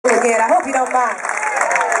again. I hope you don't mind.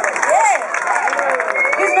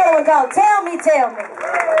 Yeah. Here's another one called Tell Me, Tell Me.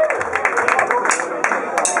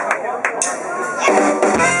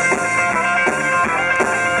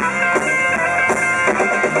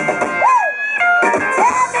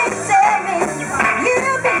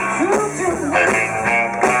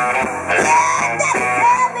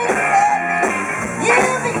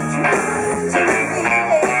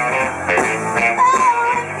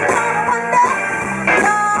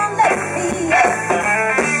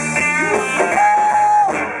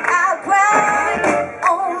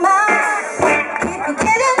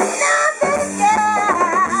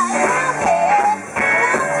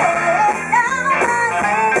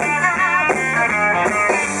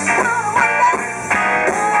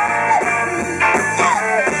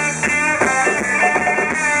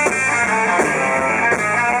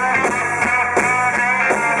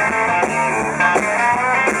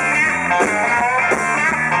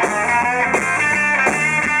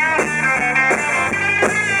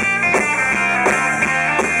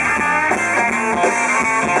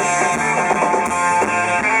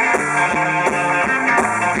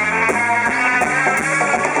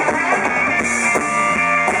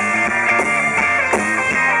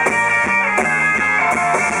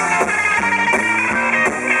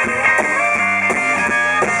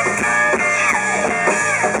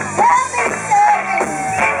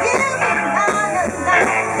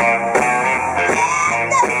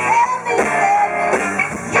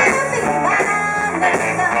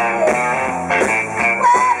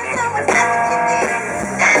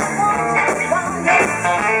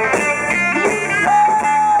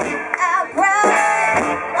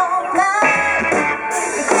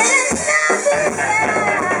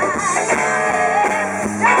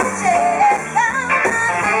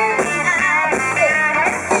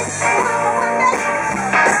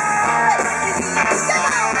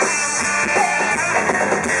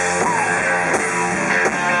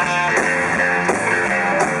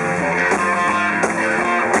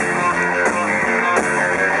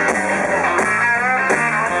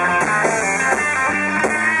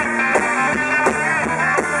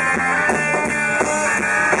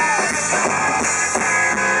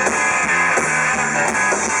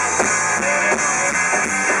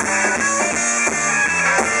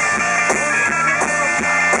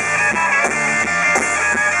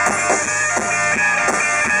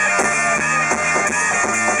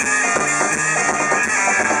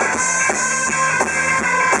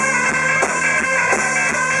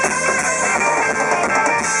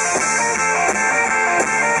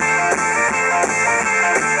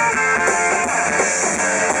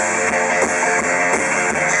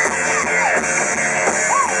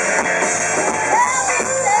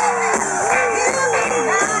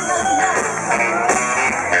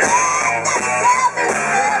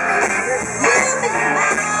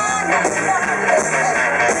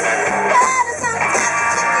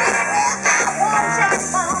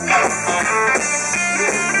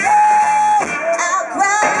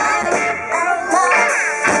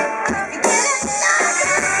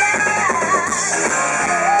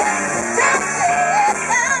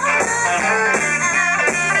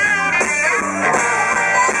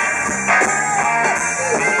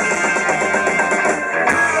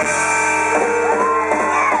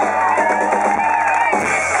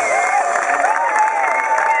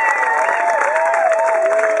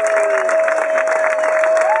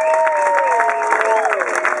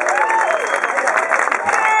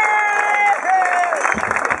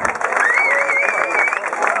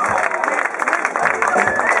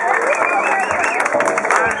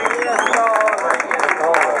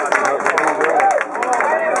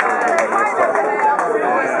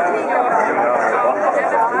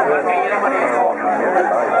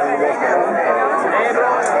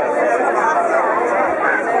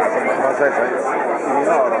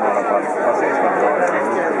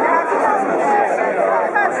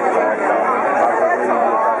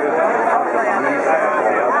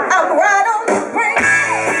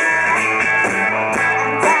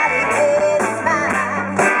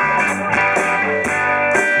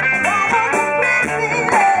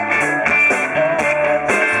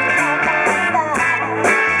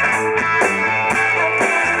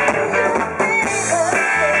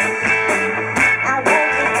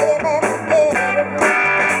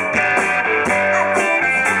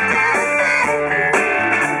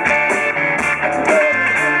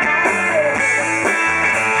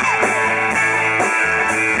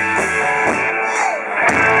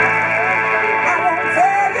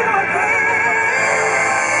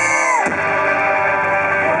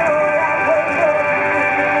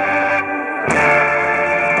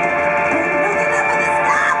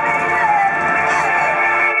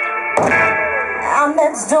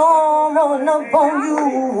 that storm rolling up on you.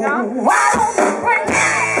 Why don't you bring it?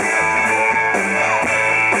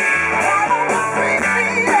 Why don't you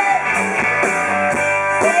bring it?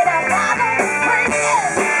 Say that, why don't you bring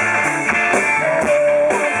it? Did I tell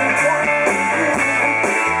you I tried it? Not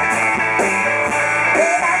to do my mind.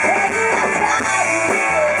 Say that, why don't you bring it?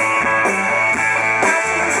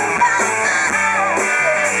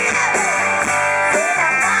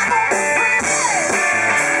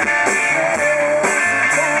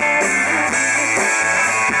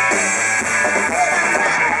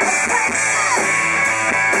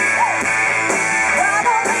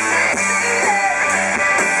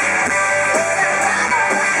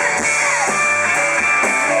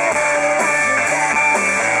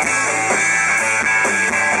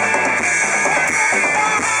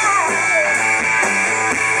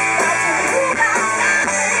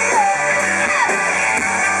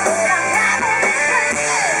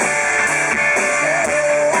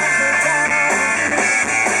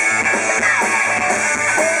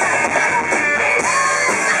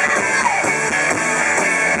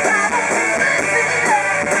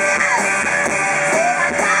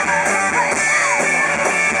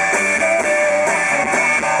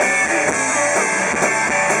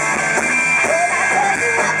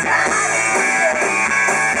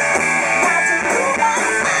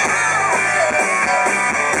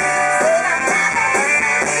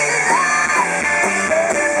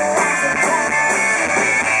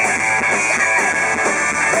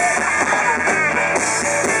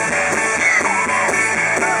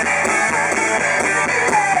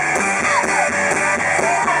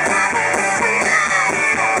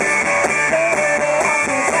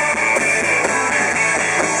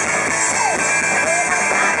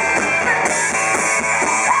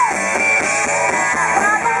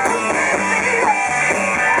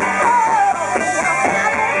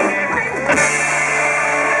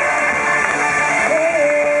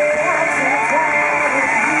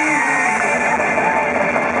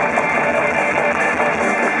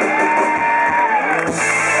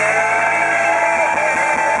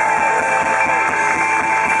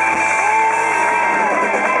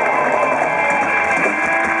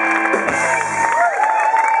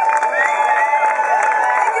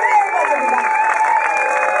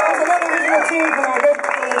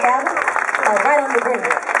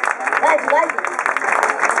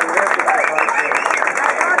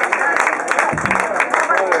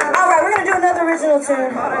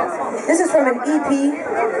 Tune. This is from an EP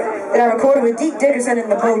that I recorded with Deke Dickerson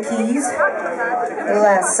and the Bo Keys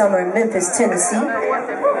last summer in Memphis, Tennessee.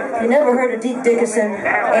 If you never heard of Deke Dickerson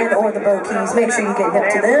and or the Bo Keys, make sure you get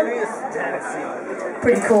hip to them.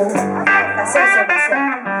 Pretty cool. I say so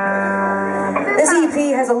myself. This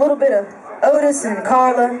EP has a little bit of Otis and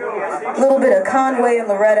Carla, a little bit of Conway and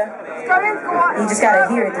Loretta. You just gotta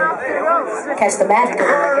hear it to catch the magic of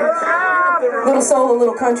it, I guess. Little soul, a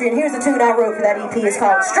little country, and here's the tune I wrote for that EP. It's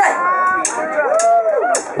called Straight.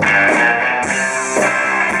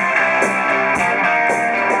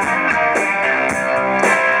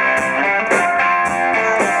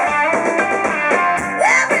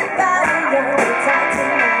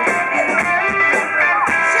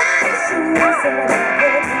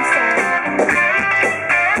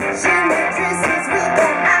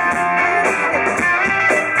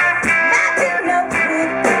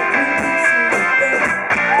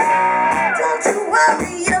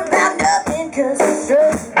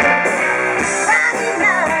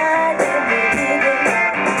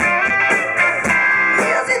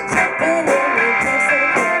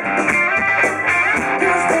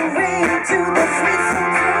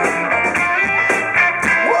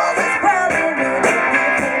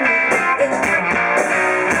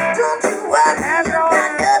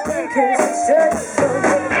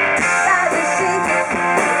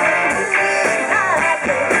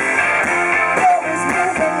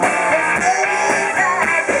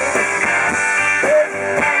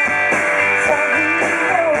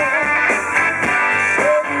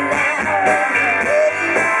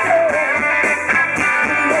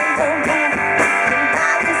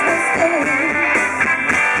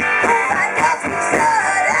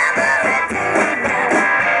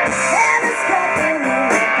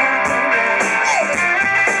 Hey!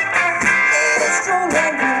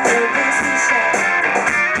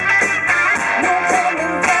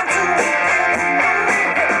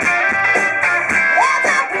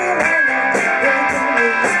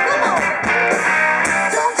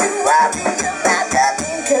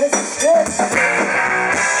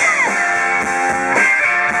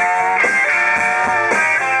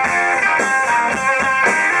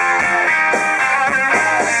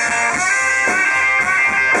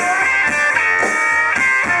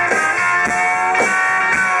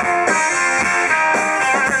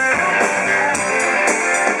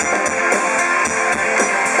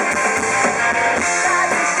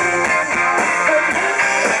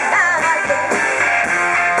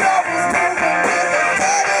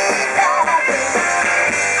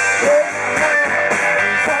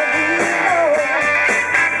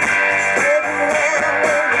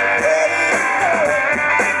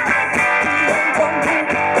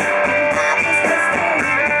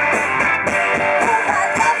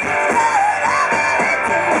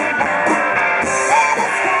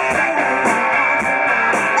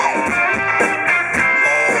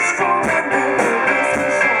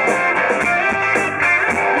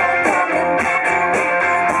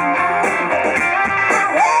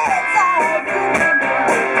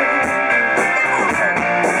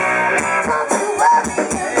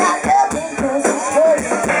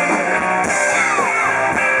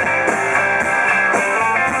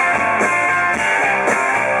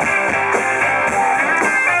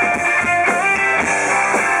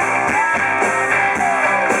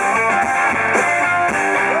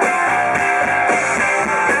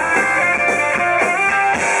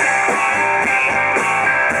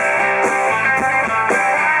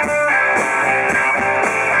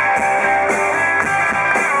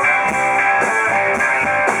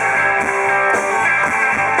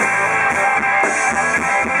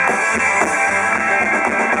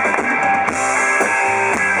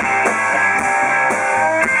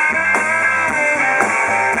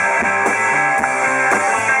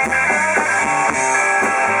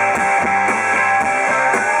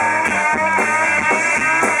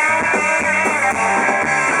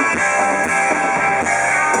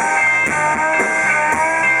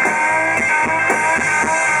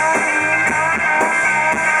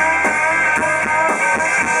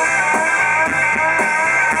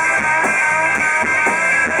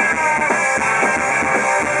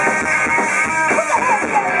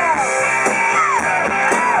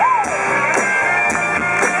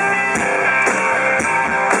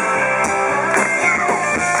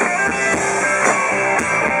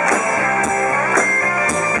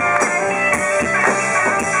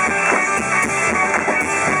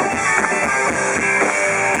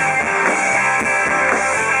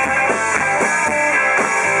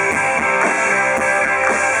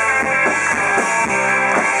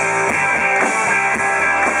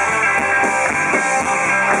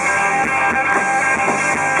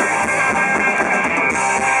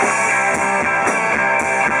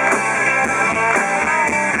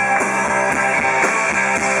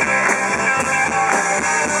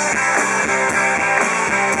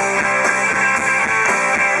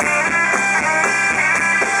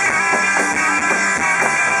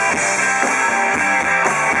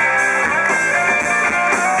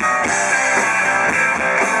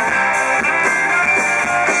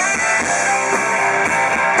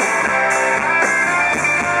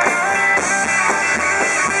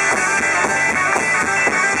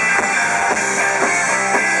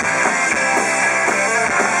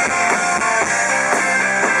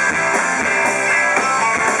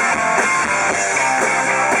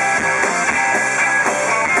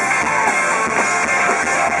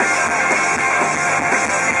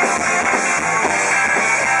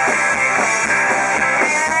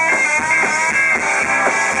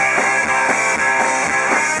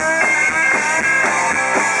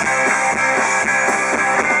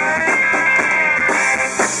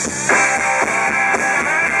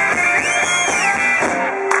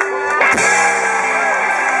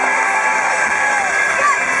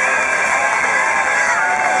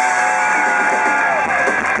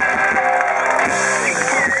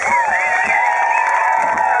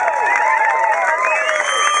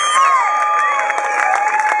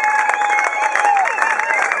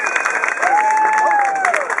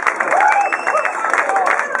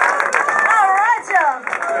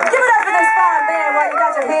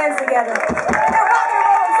 together. They're rocking and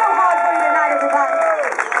rolling so hard for you tonight, everybody.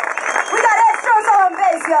 We got Ed Strauss on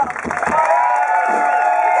bass, y'all.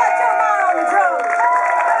 We got Joe Meyer on the drums.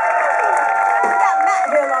 We got Matt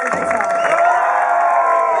Hill on guitar.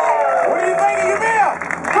 What do you think of your meal?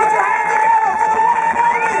 Put your hands together for the one and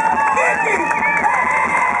only Nikki!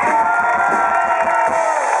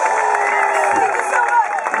 Thank you so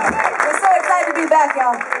much. We're so excited to be back,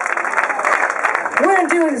 y'all. We're going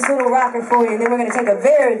to do this little rocker for you, and then we're going to take a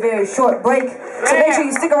very, very short break. So make sure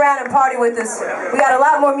you stick around and party with us. We got a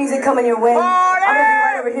lot more music coming your way. I'm going to be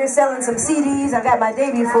right over here selling some CDs. I've got my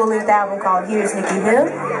debut full-length album called Here's Nikki Hill.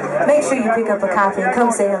 Make sure you pick up a copy and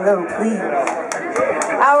come say hello, please.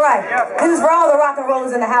 All right. This is for all the rock and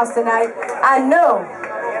rollers in the house tonight. I know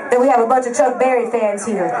that we have a bunch of Chuck Berry fans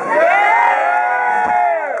here.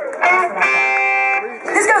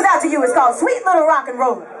 This goes out to you. It's called Sweet Little Rock and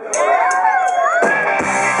Roller.